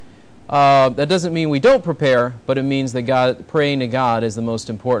That doesn't mean we don't prepare, but it means that praying to God is the most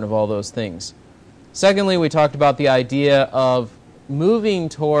important of all those things. Secondly, we talked about the idea of moving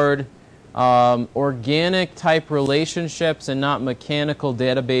toward organic type relationships and not mechanical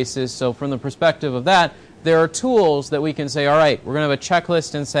databases. So from the perspective of that, there are tools that we can say, all right, we're going to have a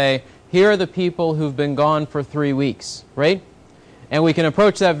checklist and say, here are the people who've been gone for 3 weeks, right? And we can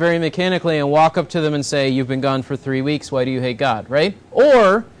approach that very mechanically and walk up to them and say, you've been gone for 3 weeks, why do you hate God, right?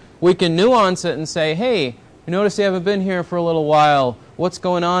 Or we can nuance it and say, hey, you notice you haven't been here for a little while. What's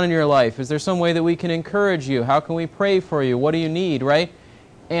going on in your life? Is there some way that we can encourage you? How can we pray for you? What do you need, right?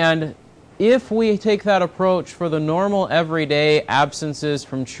 And if we take that approach for the normal everyday absences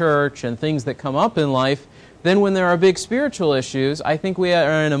from church and things that come up in life, then when there are big spiritual issues, I think we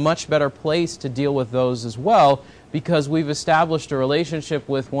are in a much better place to deal with those as well, because we've established a relationship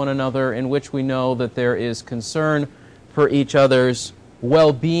with one another in which we know that there is concern for each other's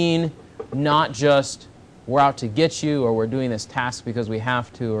well-being, not just we're out to get you or we're doing this task because we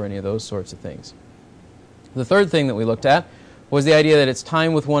have to or any of those sorts of things. The third thing that we looked at was the idea that it's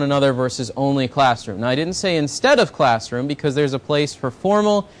time with one another versus only classroom. Now, I didn't say instead of classroom because there's a place for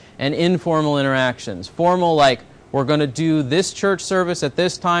formal and informal interactions. Formal, like we're going to do this church service at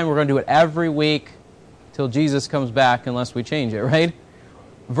this time, we're going to do it every week till Jesus comes back unless we change it, right?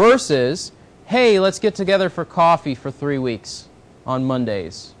 Versus, hey, let's get together for coffee for 3 weeks on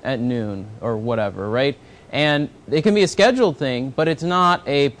Mondays at noon or whatever, right? And it can be a scheduled thing, but it's not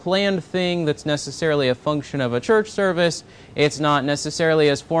a planned thing that's necessarily a function of a church service. It's not necessarily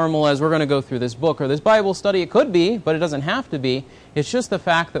as formal as we're going to go through this book or this Bible study. It could be, but it doesn't have to be. It's just the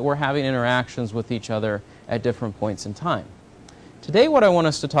fact that we're having interactions with each other at different points in time. Today what I want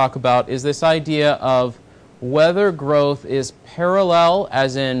us to talk about is this idea of whether growth is parallel,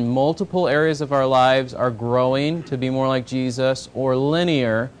 as in multiple areas of our lives are growing to be more like Jesus, or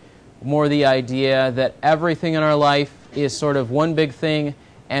linear, more the idea that everything in our life is sort of one big thing,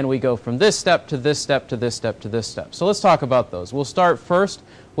 and we go from this step to this step to this step to this step. So let's talk about those. We'll start first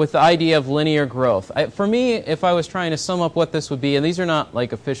with the idea of linear growth. For me, if I was trying to sum up what this would be, and these are not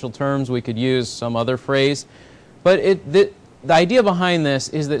like official terms, we could use some other phrase, but the idea behind this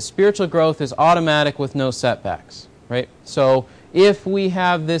is that spiritual growth is automatic with no setbacks, right? So if we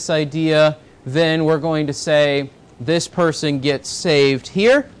have this idea, then we're going to say this person gets saved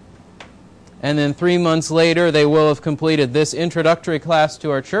here, and then 3 months later they will have completed this introductory class to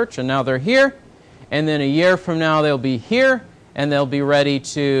our church, and now they're here, and then a year from now they'll be here, and they'll be ready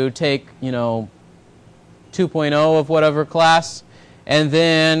to take, 2.0 of whatever class, and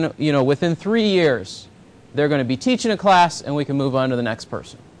then, within 3 years, they're going to be teaching a class, and we can move on to the next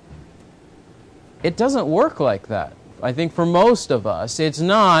person. It doesn't work like that. I think for most of us, it's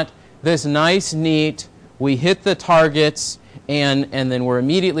not this nice, neat, we hit the targets, and then we're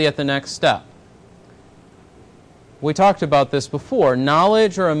immediately at the next step. We talked about this before.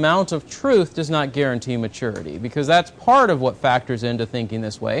 Knowledge or amount of truth does not guarantee maturity, because that's part of what factors into thinking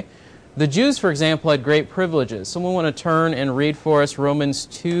this way. The Jews, for example, had great privileges. Someone want to turn and read for us Romans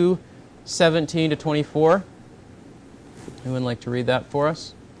 2:17 to 24? Anyone like to read that for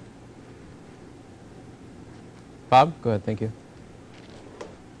us? Bob? Go ahead, thank you.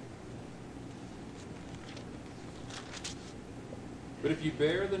 But if you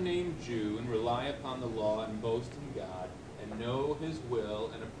bear the name Jew and rely upon the law and boast in God and know His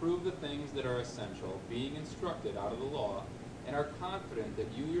will and approve the things that are essential, being instructed out of the law, and are confident that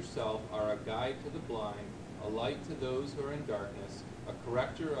you yourself are a guide to the blind, a light to those who are in darkness, a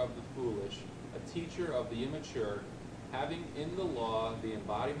corrector of the foolish, a teacher of the immature, having in the law the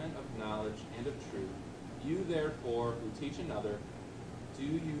embodiment of knowledge and of truth, you therefore who teach another, do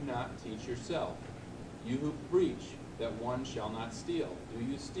you not teach yourself? You who preach that one shall not steal, do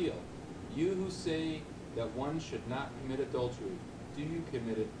you steal? You who say that one should not commit adultery, do you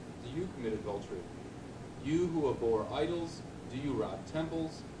commit adultery? You who abhor idols, do you rob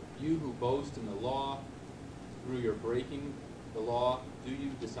temples? You who boast in the law, through your breaking the law, do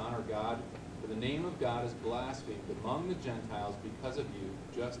you dishonor God? For the name of God is blasphemed among the Gentiles because of you,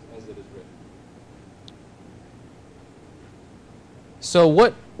 just as it is written. So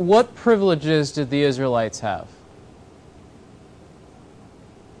what privileges did the Israelites have?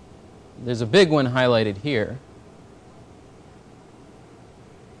 There's a big one highlighted here.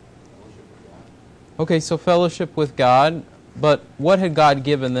 Okay, so fellowship with God, but what had God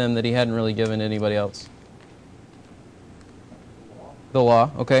given them that He hadn't really given anybody else? The law,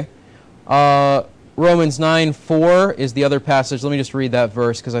 okay. Romans 9:4 is the other passage. Let me just read that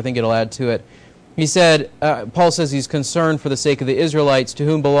verse because I think it'll add to it. He said, Paul says he's concerned for the sake of the Israelites, to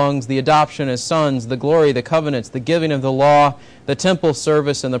whom belongs the adoption as sons, the glory, the covenants, the giving of the law, the temple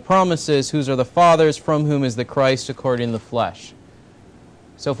service, and the promises, whose are the fathers, from whom is the Christ according to the flesh.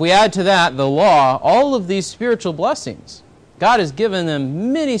 So if we add to that the law, all of these spiritual blessings, God has given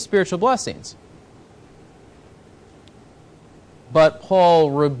them many spiritual blessings. But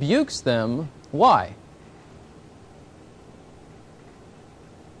Paul rebukes them. Why?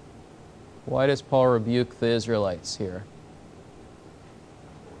 Why does Paul rebuke the Israelites here?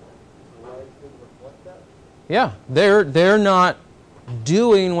 Yeah, they're not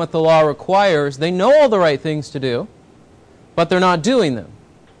doing what the law requires. They know all the right things to do, but they're not doing them.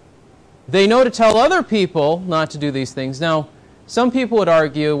 They know to tell other people not to do these things. Now, some people would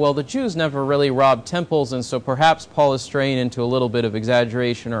argue, well, the Jews never really robbed temples, and so perhaps Paul is straying into a little bit of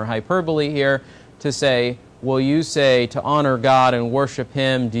exaggeration or hyperbole here to say, well, you say to honor God and worship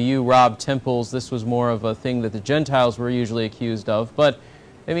Him, do you rob temples? This was more of a thing that the Gentiles were usually accused of. But,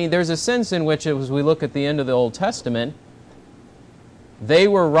 I mean, there's a sense in which, as we look at the end of the Old Testament, they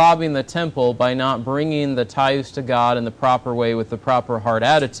were robbing the temple by not bringing the tithes to God in the proper way with the proper heart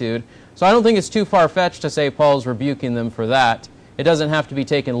attitude. So I don't think it's too far-fetched to say Paul's rebuking them for that. It doesn't have to be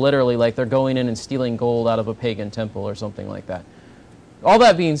taken literally like they're going in and stealing gold out of a pagan temple or something like that. All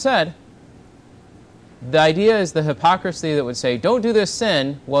that being said, the idea is the hypocrisy that would say, don't do this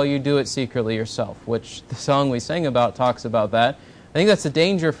sin while you do it secretly yourself, which the song we sang about talks about that. I think that's a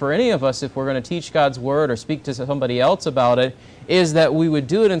danger for any of us if we're going to teach God's Word or speak to somebody else about it, is that we would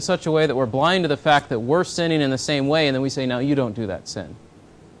do it in such a way that we're blind to the fact that we're sinning in the same way, and then we say, no, you don't do that sin.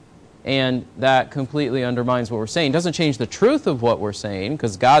 And that completely undermines what we're saying. It doesn't change the truth of what we're saying,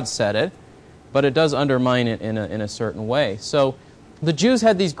 because God said it, but it does undermine it in a certain way. So the Jews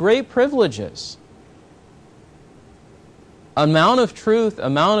had these great privileges. Amount of truth,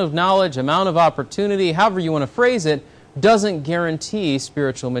 amount of knowledge, amount of opportunity, however you want to phrase it, doesn't guarantee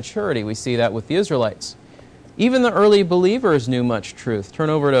spiritual maturity. We see that with the Israelites. Even the early believers knew much truth. Turn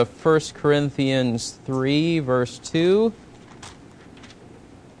over to 1 Corinthians 3, verse 2.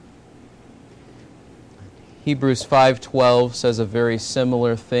 Hebrews 5:12 says a very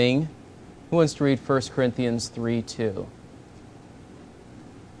similar thing. Who wants to read 1 Corinthians 3:2?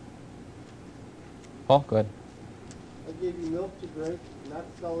 Paul, go ahead. I gave you milk to drink, not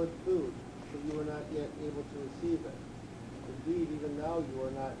solid food, for you are not yet able to receive it. Indeed, even now you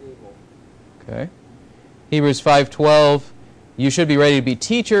are not able. Okay. Hebrews 5:12, you should be ready to be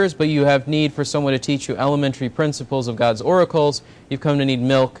teachers, but you have need for someone to teach you elementary principles of God's oracles. You've come to need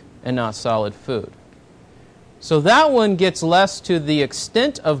milk and not solid food. So that one gets less to the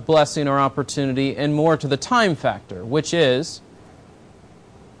extent of blessing or opportunity and more to the time factor, which is,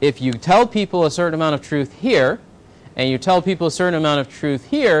 if you tell people a certain amount of truth here, and you tell people a certain amount of truth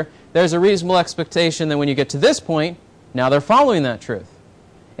here, there's a reasonable expectation that when you get to this point, now they're following that truth.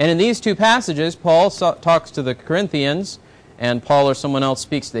 And in these two passages, Paul talks to the Corinthians, and Paul or someone else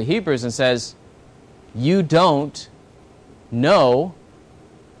speaks to the Hebrews and says, you don't know,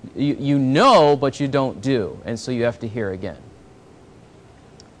 you know, but you don't do, and so you have to hear again.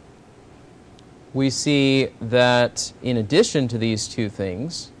 We see that in addition to these two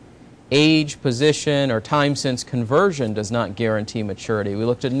things, age, position, or time since conversion does not guarantee maturity. We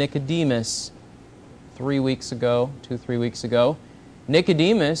looked at Nicodemus 3 weeks ago, 2-3 weeks ago.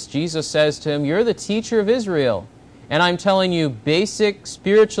 Nicodemus, Jesus says to him, you're the teacher of Israel, and I'm telling you basic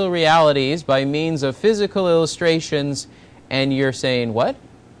spiritual realities by means of physical illustrations, and you're saying, what?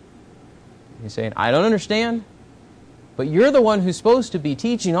 You're saying, I don't understand, but you're the one who's supposed to be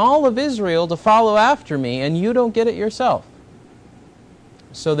teaching all of Israel to follow after me, and you don't get it yourself.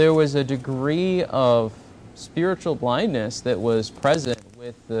 So there was a degree of spiritual blindness that was present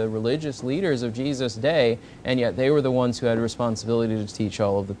with the religious leaders of Jesus' day, and yet they were the ones who had a responsibility to teach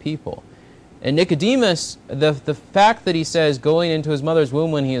all of the people. And Nicodemus, the fact that he says going into his mother's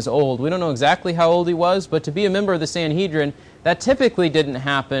womb when he is old, we don't know exactly how old he was, but to be a member of the Sanhedrin, that typically didn't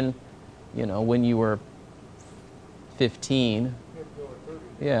happen, when you were 15.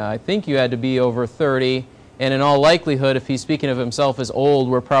 Yeah, I think you had to be over 30. And in all likelihood, if he's speaking of himself as old,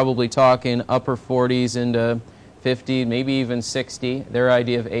 we're probably talking upper 40s into 50, maybe even 60. Their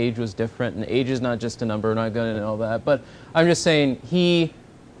idea of age was different, and age is not just a number. We're not going to know that. But I'm just saying he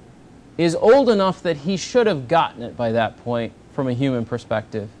is old enough that he should have gotten it by that point from a human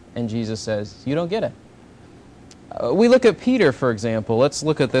perspective. And Jesus says, you don't get it. We look at Peter, for example. Let's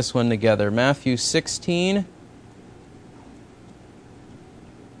look at this one together. Matthew 16.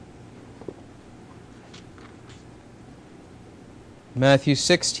 Matthew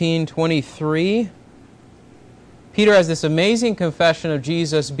 16:23. Peter has this amazing confession of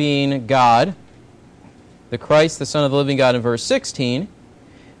Jesus being God. the Christ, the Son of the living God in verse 16.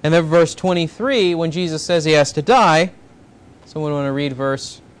 And then verse 23, when Jesus says he has to die, someone want to read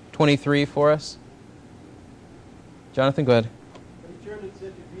verse 23 for us? Jonathan, go ahead. But he turned and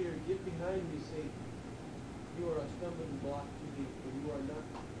said to Peter, "Get behind me, Satan. You are a stumbling block to me, for you are not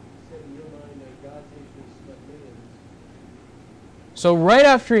setting your mind on God's interests, but man's." So right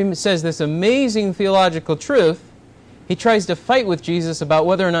after he says this amazing theological truth, he tries to fight with Jesus about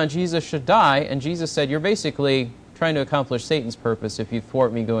whether or not Jesus should die, and Jesus said, "You're basically trying to accomplish Satan's purpose if you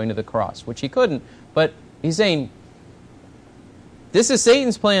thwart me going to the cross," which he couldn't. But he's saying, this is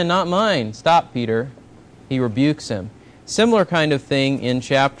Satan's plan, not mine. Stop, Peter. He rebukes him. Similar kind of thing in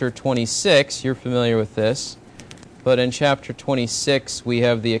chapter 26. You're familiar with this. But in chapter 26, we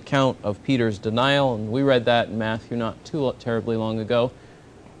have the account of Peter's denial, and we read that in Matthew not too terribly long ago.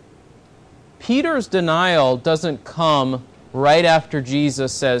 Peter's denial doesn't come right after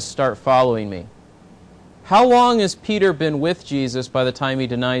Jesus says, "Start following me." How long has Peter been with Jesus by the time he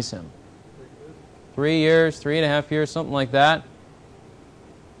denies him? 3 years, 3.5 years, something like that.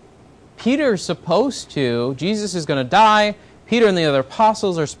 Peter's supposed to, Jesus is going to die, Peter and the other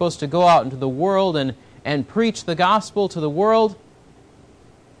apostles are supposed to go out into the world and preach the gospel to the world.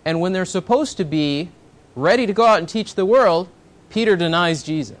 And when they're supposed to be ready to go out and teach the world, Peter denies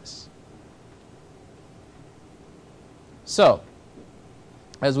Jesus. So,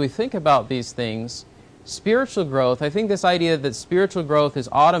 as we think about these things, spiritual growth, I think this idea that spiritual growth is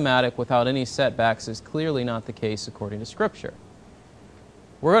automatic without any setbacks is clearly not the case according to Scripture.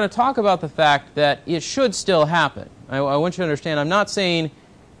 We're going to talk about the fact that it should still happen. I want you to understand, I'm not saying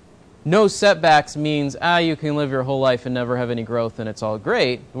no setbacks means, you can live your whole life and never have any growth and it's all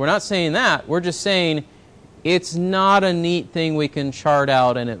great. We're not saying that. We're just saying it's not a neat thing we can chart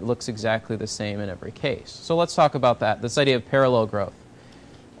out and it looks exactly the same in every case. So let's talk about that, this idea of parallel growth.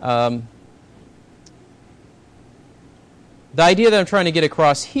 The idea that I'm trying to get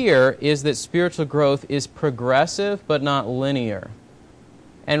across here is that spiritual growth is progressive but not linear.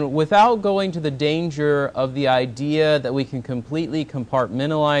 And without going to the danger of the idea that we can completely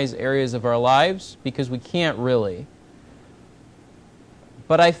compartmentalize areas of our lives, because we can't really.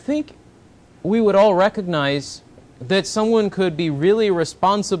 But I think we would all recognize that someone could be really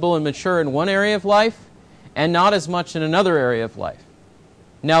responsible and mature in one area of life and not as much in another area of life.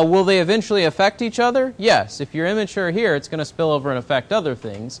 Now, will they eventually affect each other? Yes. If you're immature here, it's going to spill over and affect other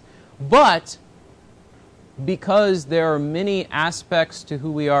things. But because there are many aspects to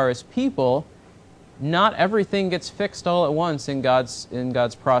who we are as people, not everything gets fixed all at once in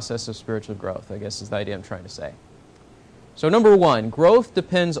God's process of spiritual growth, I guess is the idea I'm trying to say. So number one, growth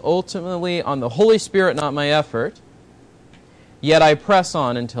depends ultimately on the Holy Spirit, not my effort, yet I press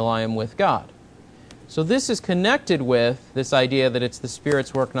on until I am with God. So this is connected with this idea that it's the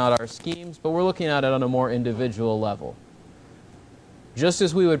Spirit's work, not our schemes, but we're looking at it on a more individual level. Just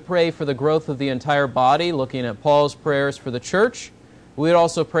as we would pray for the growth of the entire body, looking at Paul's prayers for the church, we would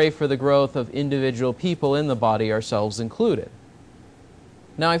also pray for the growth of individual people in the body, ourselves included.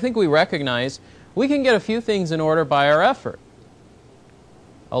 Now, I think we recognize we can get a few things in order by our effort.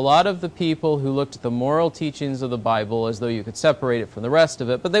 A lot of the people who looked at the moral teachings of the Bible as though you could separate it from the rest of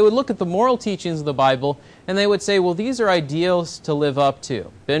it, but they would look at the moral teachings of the Bible and they would say, well, these are ideals to live up to.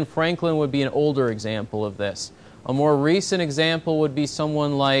 Ben Franklin would be an older example of this. A more recent example would be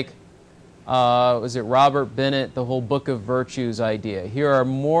someone like, was it Robert Bennett, the whole Book of Virtues idea. Here are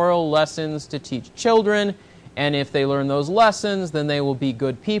moral lessons to teach children, and if they learn those lessons, then they will be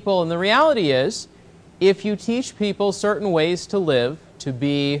good people. And the reality is, if you teach people certain ways to live, to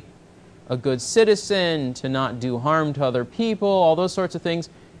be a good citizen, to not do harm to other people, all those sorts of things,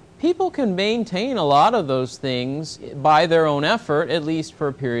 people can maintain a lot of those things by their own effort, at least for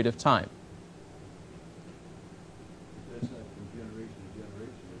a period of time. That's not from generation to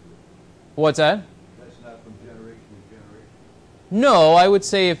generation, is it? What's that? That's not from generation to generation. No, I would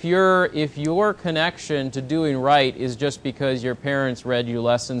say if your connection to doing right is just because your parents read you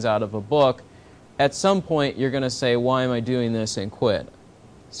lessons out of a book, at some point you're going to say, why am I doing this, and quit.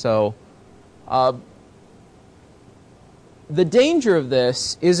 So the danger of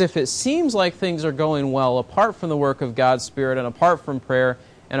this is if it seems like things are going well apart from the work of God's Spirit and apart from prayer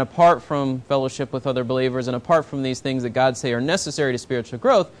and apart from fellowship with other believers and apart from these things that God say are necessary to spiritual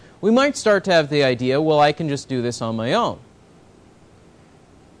growth, we might start to have the idea, well, I can just do this on my own.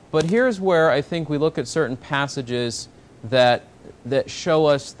 But here's where I think we look at certain passages that show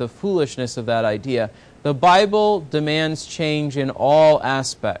us the foolishness of that idea. The Bible demands change in all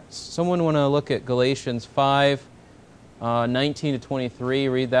aspects. Someone want to look at Galatians 5, 19 to 23,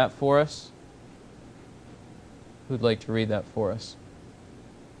 read that for us? Who'd like to read that for us?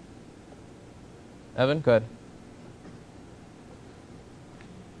 Evan, go ahead.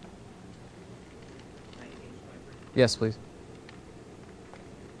 19:23. Yes, please.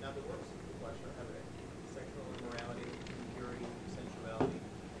 Now the works of the flesh are evident: sexual immorality, impurity, sensuality,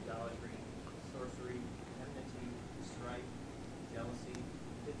 idolatry, sorcery, enmity, strife, jealousy,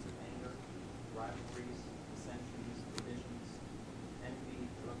 fits of anger, rivalries, dissensions, divisions, envy,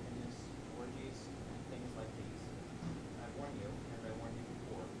 drunkenness, orgies, and things like these. I warn you, and I warned you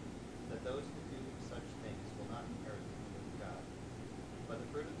before, that those who do such things will not inherit the kingdom of God. But the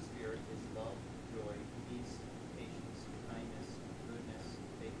fruit of the Spirit is love, joy, peace, patience, kindness, goodness,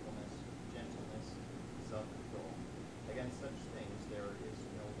 faithfulness, gentleness, self-control. Against such things there is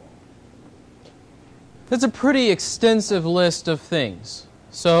no law. That's a pretty extensive list of things.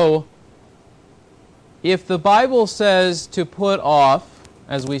 So, if the Bible says to put off,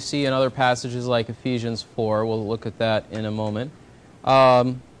 as we see in other passages like Ephesians 4, we'll look at that in a moment,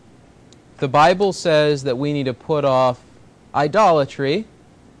 the Bible says that we need to put off idolatry.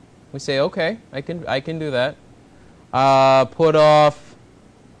 We say, okay, I can do that. Put off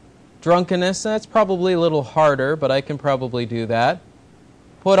drunkenness. That's probably a little harder, but I can probably do that.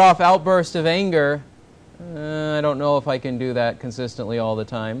 Put off outburst of anger. I don't know if I can do that consistently all the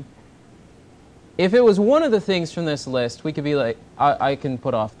time. If it was one of the things from this list, we could be like, I can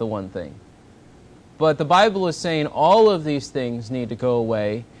put off the one thing. But the Bible is saying all of these things need to go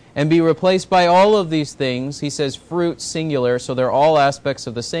away and be replaced by all of these things. He says fruit singular, so they're all aspects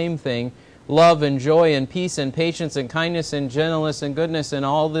of the same thing. Love and joy and peace and patience and kindness and gentleness and goodness and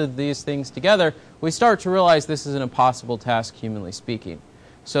all of these things together. We start to realize this is an impossible task, humanly speaking.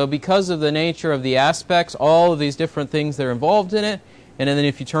 So because of the nature of the aspects, all of these different things that are involved in it, and then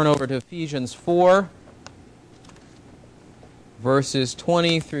if you turn over to Ephesians 4, verses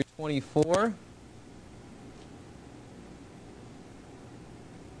 20 through 24.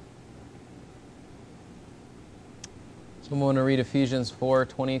 Someone want to read Ephesians 4,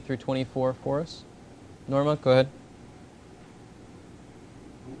 20 through 24 for us? Norma, go ahead.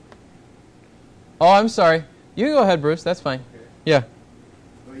 Oh, I'm sorry. You can go ahead, Bruce. That's fine. Okay. Yeah.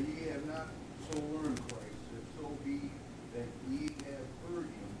 But ye have not so learned Christ, if so be that ye have heard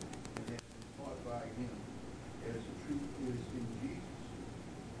him, and have been taught by him, as the truth is in Jesus,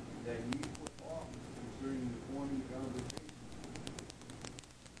 that ye put off concerning the former conversation,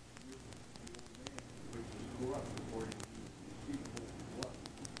 the old man, which is corrupt according to the deceitful lust.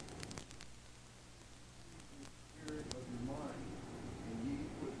 The spirit of your mind, and ye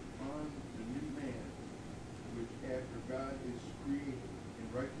put on the new man, which after God is created in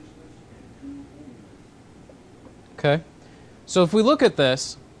righteousness and true holiness. Okay. So if we look at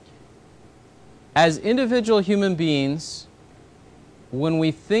this, as individual human beings, when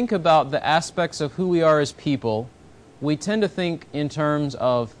we think about the aspects of who we are as people, we tend to think in terms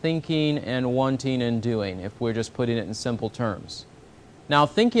of thinking and wanting and doing, if we're just putting it in simple terms. Now,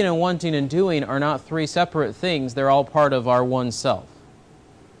 thinking and wanting and doing are not three separate things. They're all part of our one self.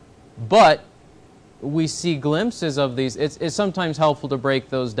 But we see glimpses of these. It's sometimes helpful to break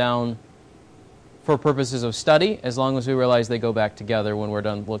those down for purposes of study, as long as we realize they go back together when we're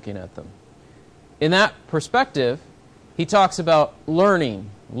done looking at them. In that perspective, he talks about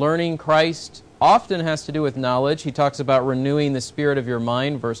learning. Learning Christ often has to do with knowledge. He talks about renewing the spirit of your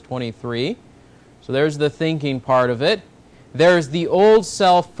mind, verse 23. So there's the thinking part of it. There's the old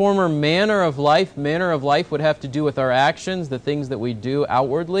self, former manner of life. Manner of life would have to do with our actions, the things that we do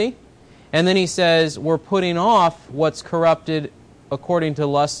outwardly. And then he says we're putting off what's corrupted according to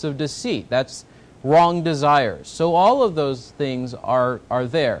lusts of deceit. That's wrong desires. So all of those things are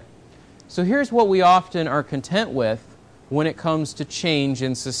there. So here's what we often are content with when it comes to change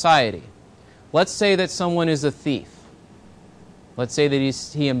in society. Let's say that someone is a thief. Let's say that he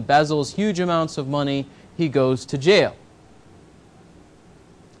embezzles huge amounts of money. He goes to jail.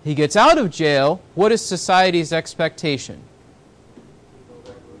 He gets out of jail. What is society's expectation?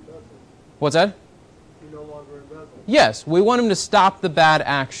 What's that? He no longer embezzles. Yes, we want him to stop the bad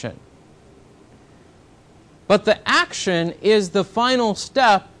action. But the action is the final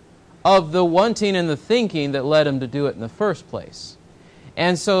step of the wanting and the thinking that led him to do it in the first place.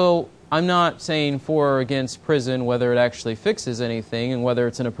 And so I'm not saying for or against prison, whether it actually fixes anything and whether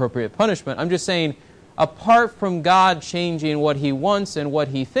it's an appropriate punishment. I'm just saying, apart from God changing what he wants and what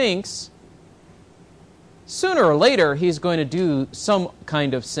he thinks, sooner or later he's going to do some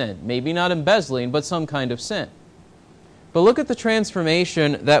kind of sin. Maybe not embezzling, but some kind of sin. But look at the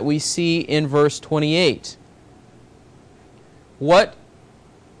transformation that we see in verse 28. What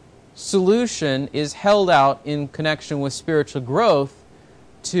solution is held out in connection with spiritual growth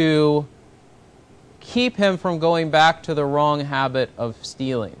to keep him from going back to the wrong habit of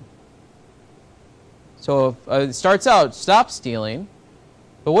stealing? So if, it starts out, stop stealing,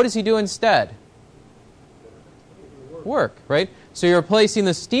 but what does he do instead? Work, right? So you're replacing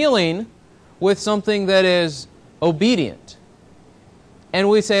the stealing with something that is obedient. And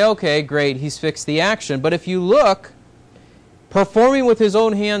we say, okay, great, he's fixed the action. But if you look, performing with his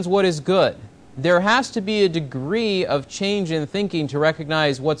own hands what is good, there has to be a degree of change in thinking to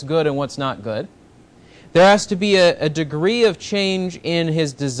recognize what's good and what's not good. There has to be a degree of change in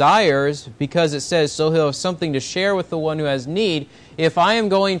his desires, because it says, so he'll have something to share with the one who has need. If I am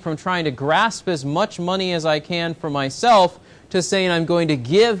going from trying to grasp as much money as I can for myself to saying I'm going to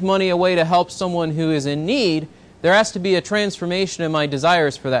give money away to help someone who is in need, there has to be a transformation in my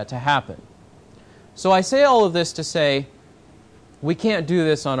desires for that to happen. So I say all of this to say, we can't do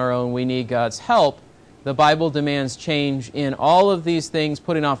this on our own. We need God's help. The Bible demands change in all of these things,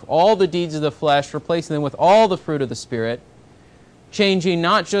 putting off all the deeds of the flesh, replacing them with all the fruit of the Spirit, changing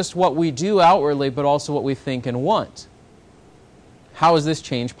not just what we do outwardly, but also what we think and want. How is this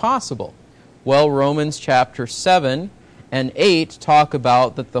change possible? Well, Romans chapter 7 and 8 talk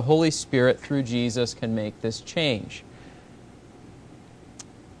about that the Holy Spirit through Jesus can make this change.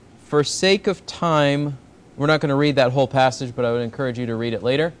 For sake of time, we're not going to read that whole passage, but I would encourage you to read it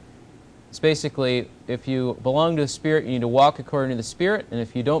later. It's basically, if you belong to the Spirit, you need to walk according to the Spirit, and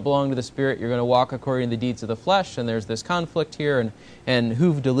if you don't belong to the Spirit, you're going to walk according to the deeds of the flesh, and there's this conflict here, and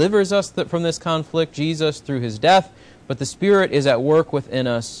who delivers us from this conflict? Jesus through his death, but the Spirit is at work within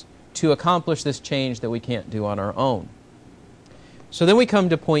us to accomplish this change that we can't do on our own. So then we come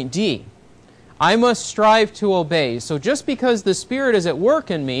to point D. I must strive to obey. So just because the Spirit is at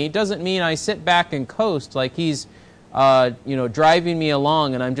work in me doesn't mean I sit back and coast like he's driving me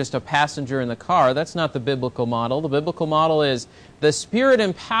along and I'm just a passenger in the car. That's not the biblical model. The biblical model is the Spirit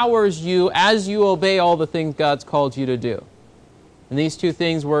empowers you as you obey all the things God's called you to do. And these two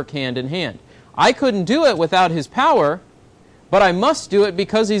things work hand in hand. I couldn't do it without his power, but I must do it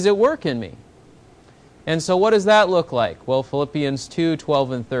because he's at work in me. And so what does that look like? Well, Philippians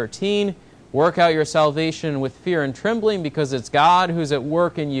 2:12 and 13, work out your salvation with fear and trembling because it's God who's at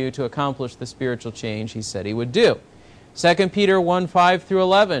work in you to accomplish the spiritual change he said he would do. 2 Peter 1:5 through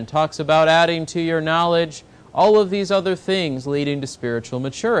 11 talks about adding to your knowledge all of these other things leading to spiritual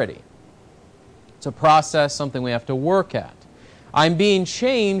maturity. It's a process, something we have to work at. I'm being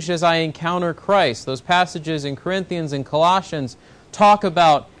changed as I encounter Christ. Those passages in Corinthians and Colossians talk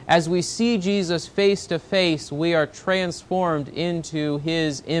about as we see Jesus face to face, we are transformed into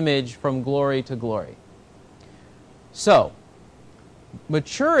his image from glory to glory. So,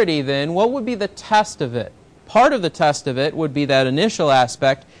 maturity then, what would be the test of it? Part of the test of it would be that initial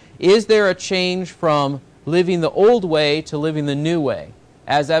aspect. Is there a change from living the old way to living the new way?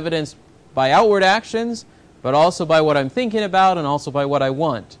 As evidenced by outward actions, but also by what I'm thinking about and also by what I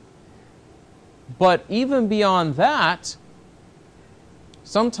want. But even beyond that,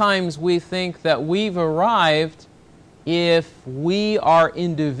 sometimes we think that we've arrived if we are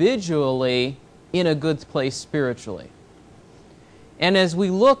individually in a good place spiritually. And as we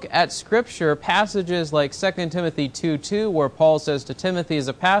look at Scripture, passages like 2 Timothy 2:2, where Paul says to Timothy as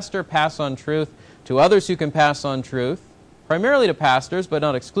a pastor, pass on truth to others who can pass on truth, primarily to pastors, but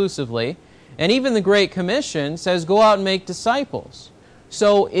not exclusively. And even the Great Commission says, go out and make disciples.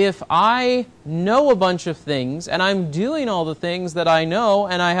 So if I know a bunch of things, and I'm doing all the things that I know,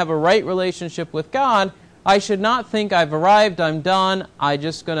 and I have a right relationship with God, I should not think I've arrived, I'm done, I'm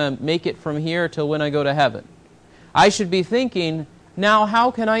just going to make it from here till when I go to heaven. I should be thinking, now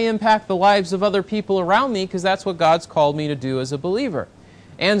how can I impact the lives of other people around me, because that's what God's called me to do as a believer.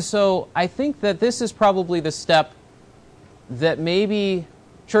 And so I think that this is probably the step that maybe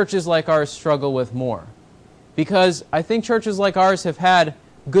churches like ours struggle with more. Because I think churches like ours have had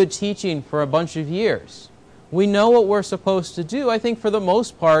good teaching for a bunch of years. We know what we're supposed to do. I think for the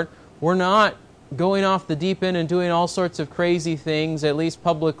most part, we're not going off the deep end and doing all sorts of crazy things, at least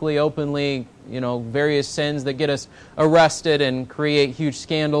publicly, openly, various sins that get us arrested and create huge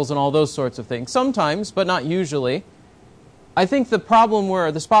scandals and all those sorts of things. Sometimes, but not usually. I think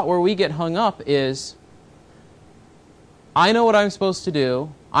the spot where we get hung up is, I know what I'm supposed to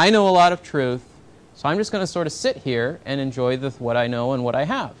do, I know a lot of truth, so I'm just going to sort of sit here and enjoy what I know and what I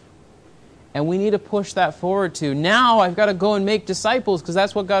have. And we need to push that forward to, now I've got to go and make disciples, because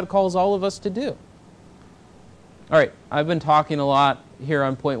that's what God calls all of us to do. All right, I've been talking a lot here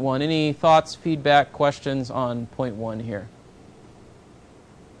on point 1. Any thoughts, feedback, questions on point 1 here?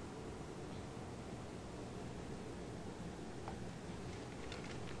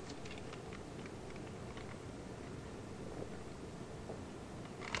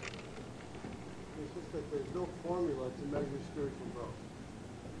 It's just that there's no formula to measure spiritual growth.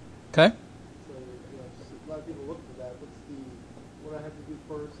 Okay. So, a lot of people look for that. What's what I have to do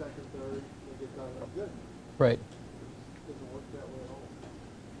first, second, third, and get done, I'm good. Right. It doesn't work that way at all.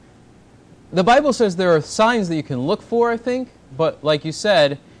 The Bible says there are signs that you can look for, I think, but like you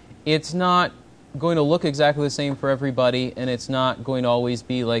said, it's not going to look exactly the same for everybody, and it's not going to always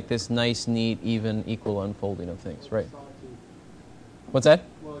be like this nice, neat, even, equal unfolding of things, Like right? a sawtooth. What's that?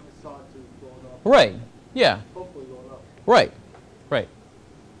 More like a sawtooth going up. Right. Yeah. Hopefully going up. Right. Right.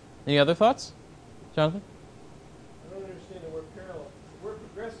 Any other thoughts, Jonathan? I don't understand the word parallel. The word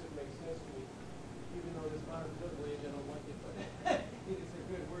progressive makes sense to me, even though it's not a good way and I don't like it, but it's a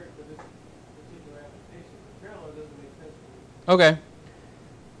good word for this particular application. But parallel doesn't make sense to me. Okay.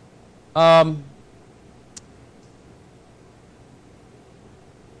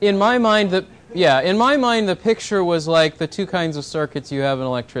 In my mind, the picture was like the two kinds of circuits you have in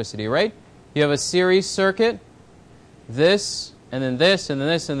electricity, right? You have a series circuit, this, and then this, and then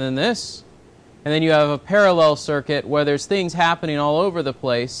this, and then this. And then you have a parallel circuit where there's things happening all over the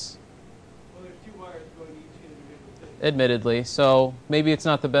place, Well, there's two wires going to each individual thing. admittedly, so maybe it's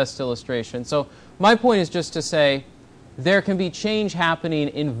not the best illustration. So my point is just to say there can be change happening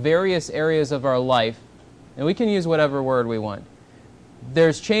in various areas of our life, and we can use whatever word we want.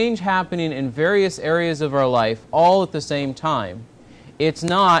 There's change happening in various areas of our life all at the same time. It's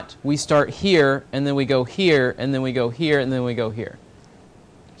not we start here, and then we go here, and then we go here, and then we go here.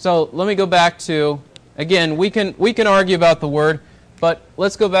 So let me go back to, again, we can argue about the word, but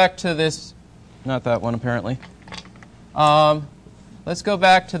let's go back to this, not that one apparently. Let's go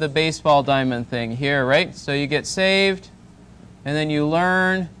back to the baseball diamond thing here, right? So you get saved, and then you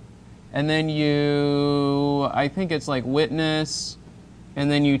learn, and then you, I think it's like witness, and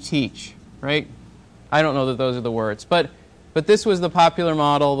then you teach, right? I don't know that those are the words, but this was the popular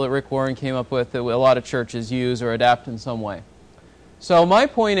model that Rick Warren came up with that a lot of churches use or adapt in some way. So my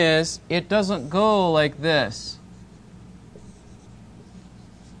point is, it doesn't go like this.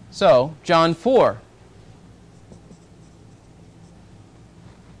 So, John 4.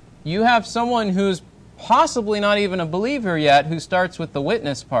 You have someone who's possibly not even a believer yet who starts with the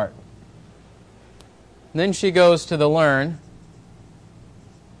witness part. And then she goes to the learn.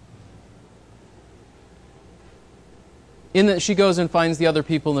 In that she goes and finds the other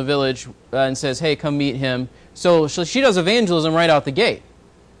people in the village and says, hey, come meet him. So she does evangelism right out the gate.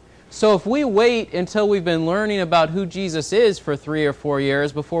 So if we wait until we've been learning about who Jesus is for 3 or 4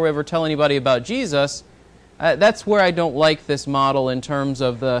 years before we ever tell anybody about Jesus, that's where I don't like this model in terms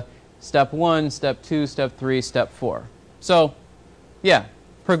of the step 1, step 2, step 3, step 4. So, yeah,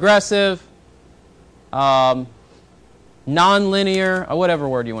 progressive, non-linear, whatever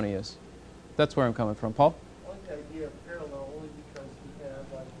word you want to use. That's where I'm coming from. Paul? I like the idea of parallel only because you have,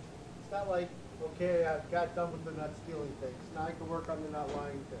 like, it's not like, okay, I've got done with the not stealing things. Now I can work on the not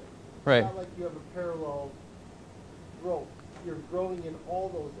lying thing. Right. It's not like you have a parallel growth. You're growing in all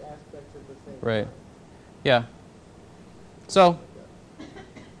those aspects at the same Right. time. Yeah. So,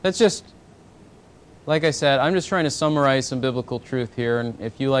 that's just, like I said, I'm just trying to summarize some biblical truth here, and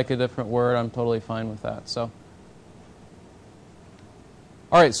if you like a different word, I'm totally fine with that. So,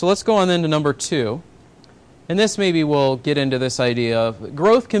 all right, so let's go on then to number 2. And this maybe we'll get into this idea of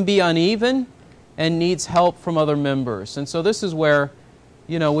growth can be uneven and needs help from other members. And so this is where,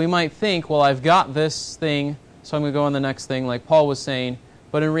 we might think, well, I've got this thing, so I'm going to go on the next thing, like Paul was saying.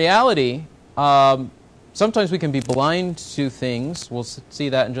 But in reality, sometimes we can be blind to things. We'll see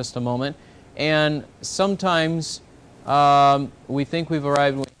that in just a moment. And sometimes we think we've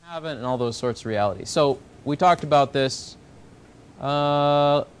arrived and we haven't, and all those sorts of realities. So we talked about this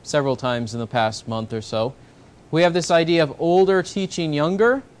several times in the past month or so. We have this idea of older teaching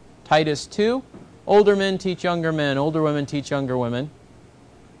younger, Titus 2. Older men teach younger men, older women teach younger women.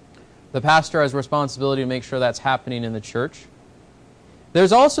 The pastor has responsibility to make sure that's happening in the church.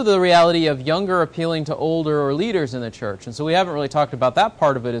 There's also the reality of younger appealing to older or leaders in the church. And so we haven't really talked about that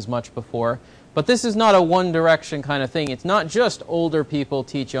part of it as much before. But this is not a one-direction kind of thing. It's not just older people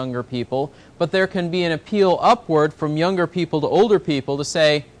teach younger people, but there can be an appeal upward from younger people to older people to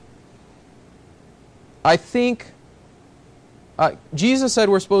say, I think Jesus said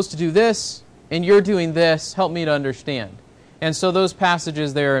we're supposed to do this, and you're doing this. Help me to understand. And so those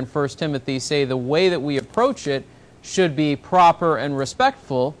passages there in 1 Timothy say the way that we approach it should be proper and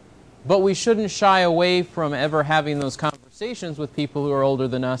respectful, but we shouldn't shy away from ever having those conversations with people who are older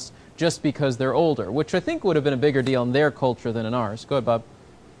than us just because they're older, which I think would have been a bigger deal in their culture than in ours. Go ahead, Bob.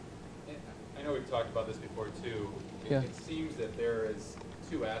 I know we've talked about this before, too. It seems that there is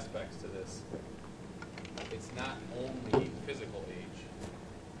 2 aspects to this. It's not only physical age.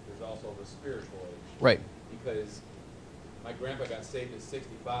 There's also the spiritual age. Right. Because my grandpa got saved at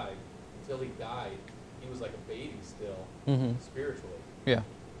 65. Until he died, he was like a baby still, spiritually. Yeah.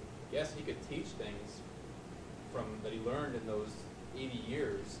 Yes, he could teach things that he learned in those 80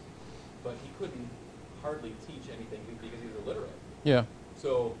 years, but he couldn't hardly teach anything because he was illiterate. Yeah.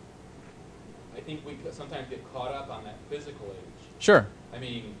 So I think we sometimes get caught up on that physical age. Sure. I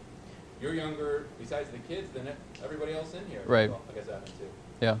mean, you're younger, besides the kids, than everybody else in here. Right. Well, I guess Adam too.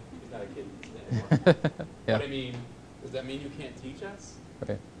 Yeah. He's not a kid anymore. Yeah. But I mean, does that mean you can't teach us?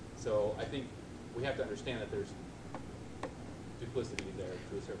 Right. So I think we have to understand that there's duplicity there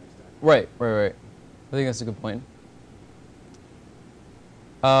to a certain extent. Right. I think that's a good point.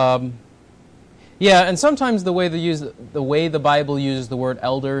 Yeah, and sometimes the way the Bible uses the word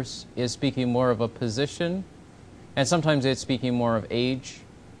elders is speaking more of a position, and sometimes it's speaking more of age.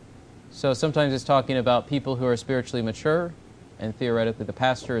 So sometimes it's talking about people who are spiritually mature, and theoretically the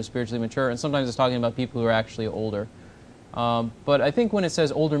pastor is spiritually mature, and sometimes it's talking about people who are actually older. But I think when it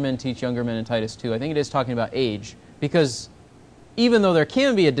says older men teach younger men in Titus 2, I think it is talking about age, because even though there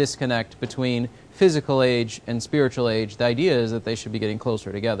can be a disconnect between physical age and spiritual age, the idea is that they should be getting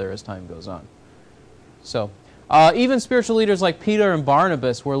closer together as time goes on. So, even spiritual leaders like Peter and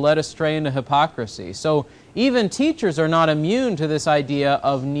Barnabas were led astray into hypocrisy. So, even teachers are not immune to this idea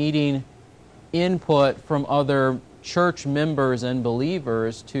of needing input from other church members and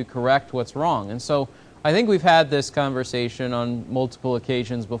believers to correct what's wrong. And so, I think we've had this conversation on multiple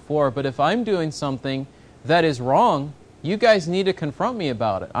occasions before, but if I'm doing something that is wrong, you guys need to confront me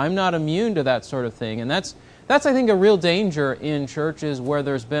about it. I'm not immune to that sort of thing. And that's I think, a real danger in churches where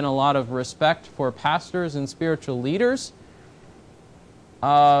there's been a lot of respect for pastors and spiritual leaders.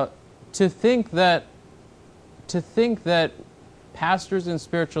 To think that pastors and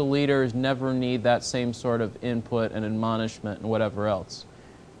spiritual leaders never need that same sort of input and admonishment and whatever else.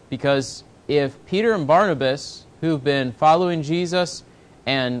 Because if Peter and Barnabas, who've been following Jesus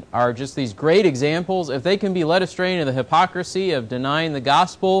and are just these great examples, if they can be led astray into the hypocrisy of denying the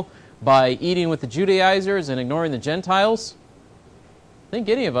gospel by eating with the Judaizers and ignoring the Gentiles, I think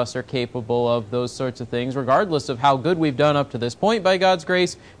any of us are capable of those sorts of things, regardless of how good we've done up to this point by God's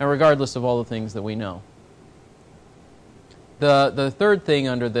grace, and regardless of all the things that we know. The third thing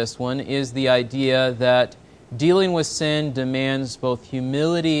under this one is the idea that dealing with sin demands both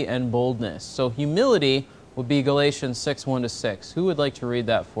humility and boldness. So humility would be Galatians 6, 1-6. Who would like to read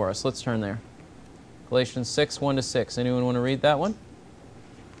that for us? Let's turn there. Galatians 6, 1-6. Anyone want to read that one?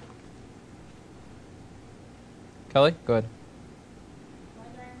 Kelly, go ahead.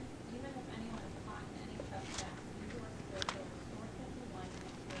 Brethren, even if anyone is caught in any trespass, you who are spiritual, restore such a one in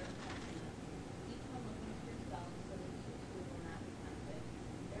a spirit of gentleness, each one looking to yourself, so that you too will not be tempted.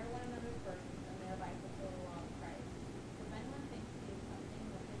 Bear one another's burdens, and thereby fulfill the law of Christ. If anyone thinks he is something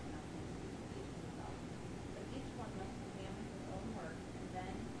that is nothing, he deceives himself. But each one must examine his own work, and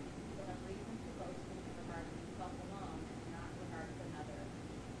then he will have reason to boast in regard to himself alone, and not in regard to another.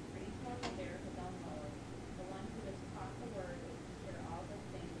 For each one will bear his own load. The one who is taught the word is to share all good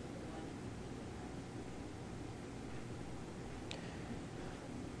things with the one who teaches him.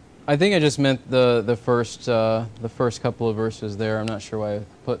 I think I just meant the first couple of verses there. I'm not sure why I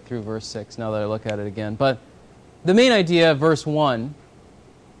put through verse 6 now that I look at it again. But the main idea, verse 1,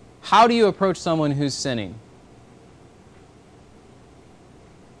 how do you approach someone who's sinning?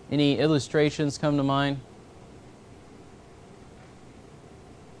 Any illustrations come to mind?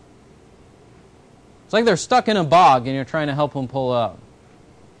 It's like they're stuck in a bog and you're trying to help them pull out.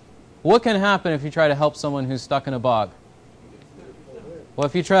 What can happen if you try to help someone who's stuck in a bog?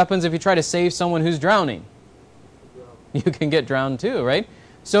 What happens if you try to save someone who's drowning? You can get drowned too, right?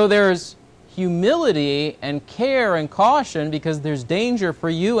 So there's humility and care and caution because there's danger for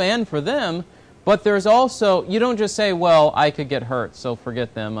you and for them, but there's also, you don't just say, well, I could get hurt, so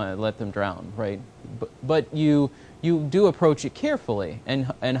forget them, let them drown, right? But you do approach it carefully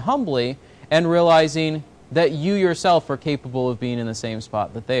and humbly, and realizing that you yourself are capable of being in the same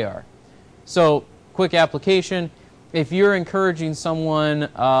spot that they are. So, quick application. If you're encouraging someone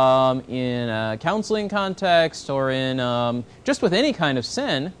in a counseling context or in just with any kind of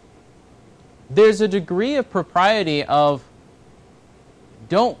sin, there's a degree of propriety of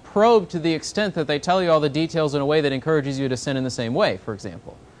don't probe to the extent that they tell you all the details in a way that encourages you to sin in the same way, for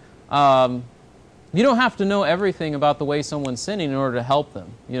example. You don't have to know everything about the way someone's sinning in order to help them.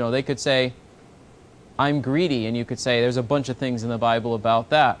 You know, they could say, I'm greedy, and you could say, there's a bunch of things in the Bible about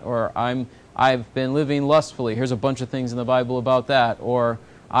that. Or I've been living lustfully, here's a bunch of things in the Bible about that. Or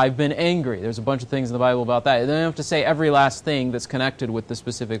I've been angry, there's a bunch of things in the Bible about that. They don't have to say every last thing that's connected with the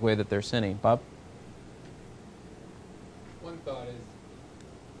specific way that they're sinning. Bob? One thought is,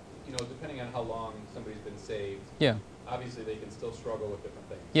 you know, depending on how long somebody's been saved, Yeah. obviously they can still struggle with different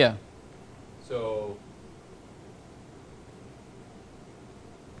things. Yeah. So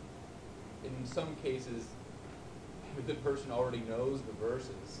in some cases, the person already knows the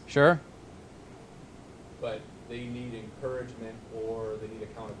verses, Sure. but they need encouragement or they need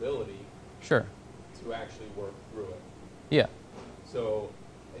accountability Sure. to actually work through it. Yeah. So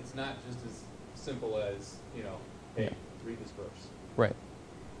it's not just as simple as, hey, read this verse. Right.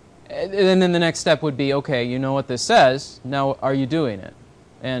 And then the next step would be, okay, you know what this says. Now, are you doing it?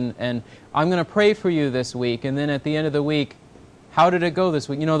 And I'm going to pray for you this week. And then at the end of the week, how did it go this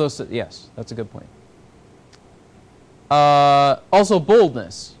week? Yes, that's a good point. Also,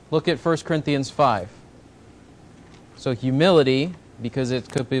 boldness. Look at 1 Corinthians 5. So humility, because it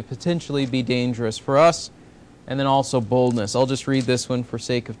could potentially be dangerous for us. And then also boldness. I'll just read this one for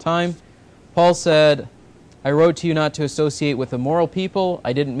sake of time. Paul said, I wrote to you not to associate with immoral people.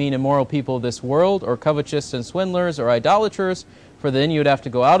 I didn't mean immoral people of this world, or covetous and swindlers, or idolaters, for then you would have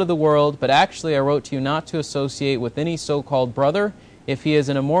to go out of the world. But actually I wrote to you not to associate with any so-called brother, if he is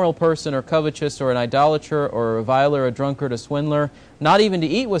an immoral person, or covetous, or an idolater, or a reviler, a drunkard, a swindler, not even to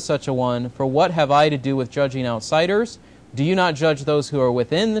eat with such a one, for what have I to do with judging outsiders? Do you not judge those who are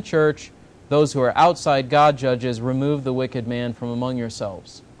within the church? Those who are outside God judges. Remove the wicked man from among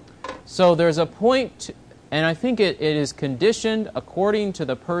yourselves. So there's a point, and I think it is conditioned according to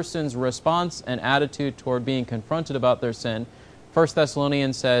the person's response and attitude toward being confronted about their sin. 1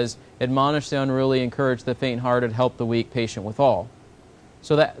 Thessalonians says, admonish the unruly, encourage the faint-hearted, help the weak, patient with all.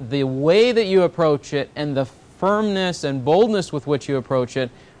 So that the way that you approach it and the firmness and boldness with which you approach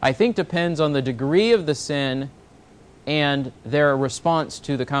it, I think depends on the degree of the sin and their response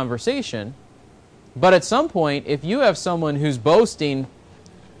to the conversation. But at some point, if you have someone who's boasting,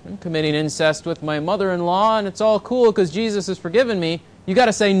 I'm committing incest with my mother-in-law and it's all cool because Jesus has forgiven me, you got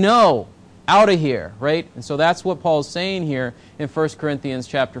to say no, out of here, right? And so that's what Paul's saying here in 1 Corinthians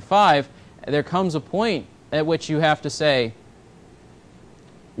chapter 5. There comes a point at which you have to say,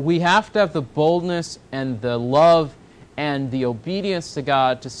 we have to have the boldness and the love and the obedience to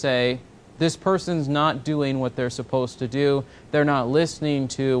God to say, this person's not doing what they're supposed to do. They're not listening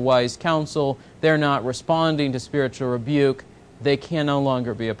to wise counsel. They're not responding to spiritual rebuke. They can no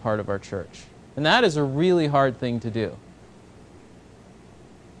longer be a part of our church. And that is a really hard thing to do.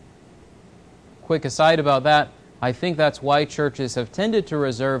 Quick aside about that, I think that's why churches have tended to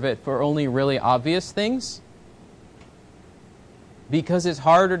reserve it for only really obvious things. Because it's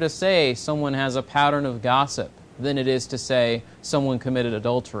harder to say someone has a pattern of gossip than it is to say someone committed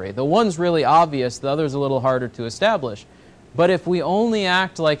adultery. The one's really obvious, the other's a little harder to establish. But if we only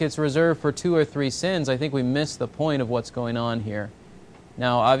act like it's reserved for 2 or 3 sins, I think we miss the point of what's going on here.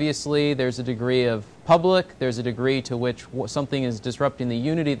 Now, obviously, there's a degree of public, there's a degree to which something is disrupting the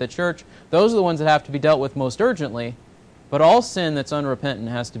unity of the church. Those are the ones that have to be dealt with most urgently. But all sin that's unrepentant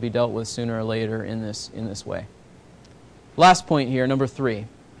has to be dealt with sooner or later in this way. Last point here, number 3.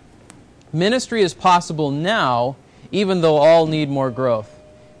 Ministry is possible now, even though all need more growth.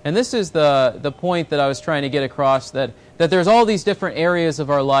 And this is the point that I was trying to get across, that there's all these different areas of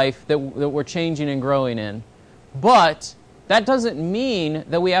our life that we're changing and growing in. But that doesn't mean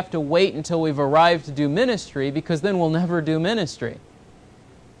that we have to wait until we've arrived to do ministry, because then we'll never do ministry.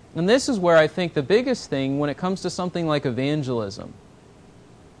 And this is where I think the biggest thing when it comes to something like evangelism.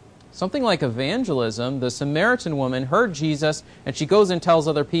 Something like evangelism, the Samaritan woman heard Jesus and she goes and tells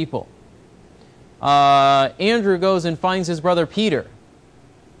other people. Andrew goes and finds his brother Peter.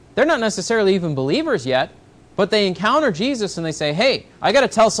 They're not necessarily even believers yet, but they encounter Jesus and they say, hey, I got to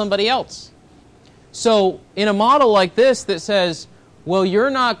tell somebody else. So in a model like this that says, well, you're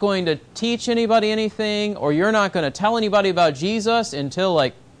not going to teach anybody anything, or you're not going to tell anybody about Jesus until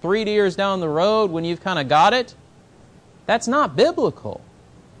like 3 years down the road when you've kind of got it, that's not biblical.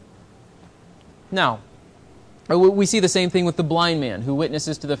 Now, we see the same thing with the blind man who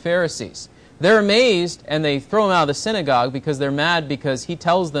witnesses to the Pharisees. They're amazed and they throw him out of the synagogue because they're mad because he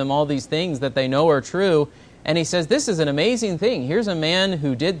tells them all these things that they know are true. And he says, this is an amazing thing. Here's a man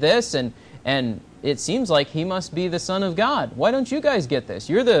who did this and it seems like he must be the Son of God. Why don't you guys get this?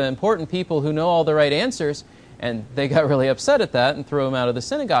 You're the important people who know all the right answers. And they got really upset at that and threw him out of the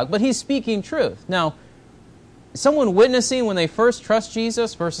synagogue. But he's speaking truth. Now, someone witnessing when they first trust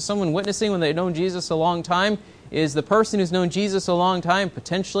Jesus versus someone witnessing when they've known Jesus a long time, is the person who's known Jesus a long time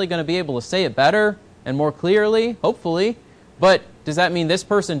potentially going to be able to say it better and more clearly, hopefully. But does that mean this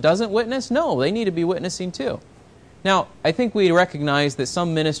person doesn't witness? No, they need to be witnessing too. Now, I think we recognize that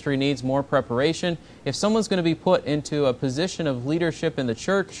some ministry needs more preparation. If someone's going to be put into a position of leadership in the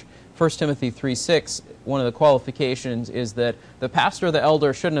church, 1 Timothy 3:6, one of the qualifications is that the pastor or the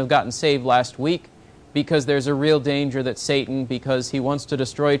elder shouldn't have gotten saved last week, because there's a real danger that Satan, because he wants to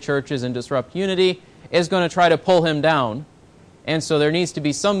destroy churches and disrupt unity, is going to try to pull him down. And so there needs to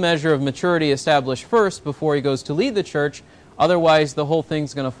be some measure of maturity established first before he goes to lead the church. Otherwise, the whole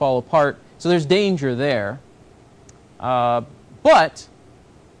thing's going to fall apart. So there's danger there. But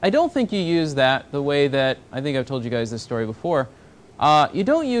I don't think you use that the way that, I think I've told you guys this story before, you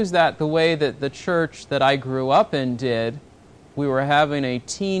don't use that the way that the church that I grew up in did. We were having a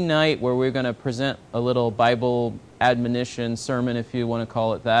teen night where we were going to present a little Bible admonition sermon, if you want to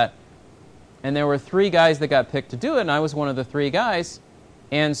call it that. And there were 3 guys that got picked to do it, and I was one of the 3 guys.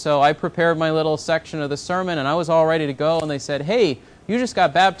 And so I prepared my little section of the sermon, and I was all ready to go, and they said, "Hey, you just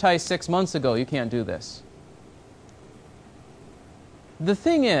got baptized 6 months ago. You can't do this." The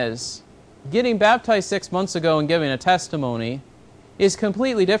thing is, getting baptized 6 months ago and giving a testimony is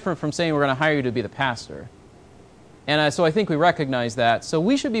completely different from saying we're going to hire you to be the pastor. And so I think we recognize that. So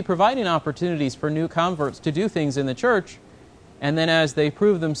we should be providing opportunities for new converts to do things in the church, and then as they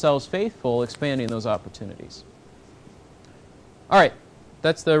prove themselves faithful, expanding those opportunities. All right,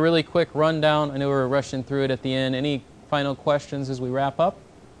 that's the really quick rundown. I know we're rushing through it at the end. Any final questions as we wrap up?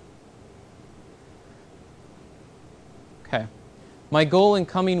 Okay. My goal in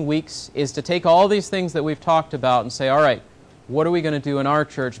coming weeks is to take all these things that we've talked about and say, all right, what are we going to do in our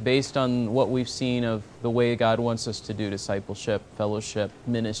church based on what we've seen of the way God wants us to do discipleship, fellowship,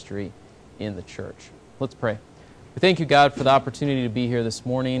 ministry in the church? Let's pray. We thank you, God, for the opportunity to be here this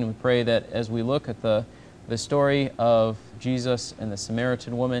morning. We pray that as we look at the story of Jesus and the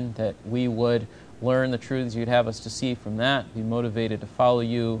Samaritan woman, that we would learn the truths you'd have us to see from that, be motivated to follow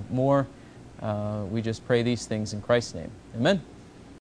you more. We just pray these things in Christ's name. Amen.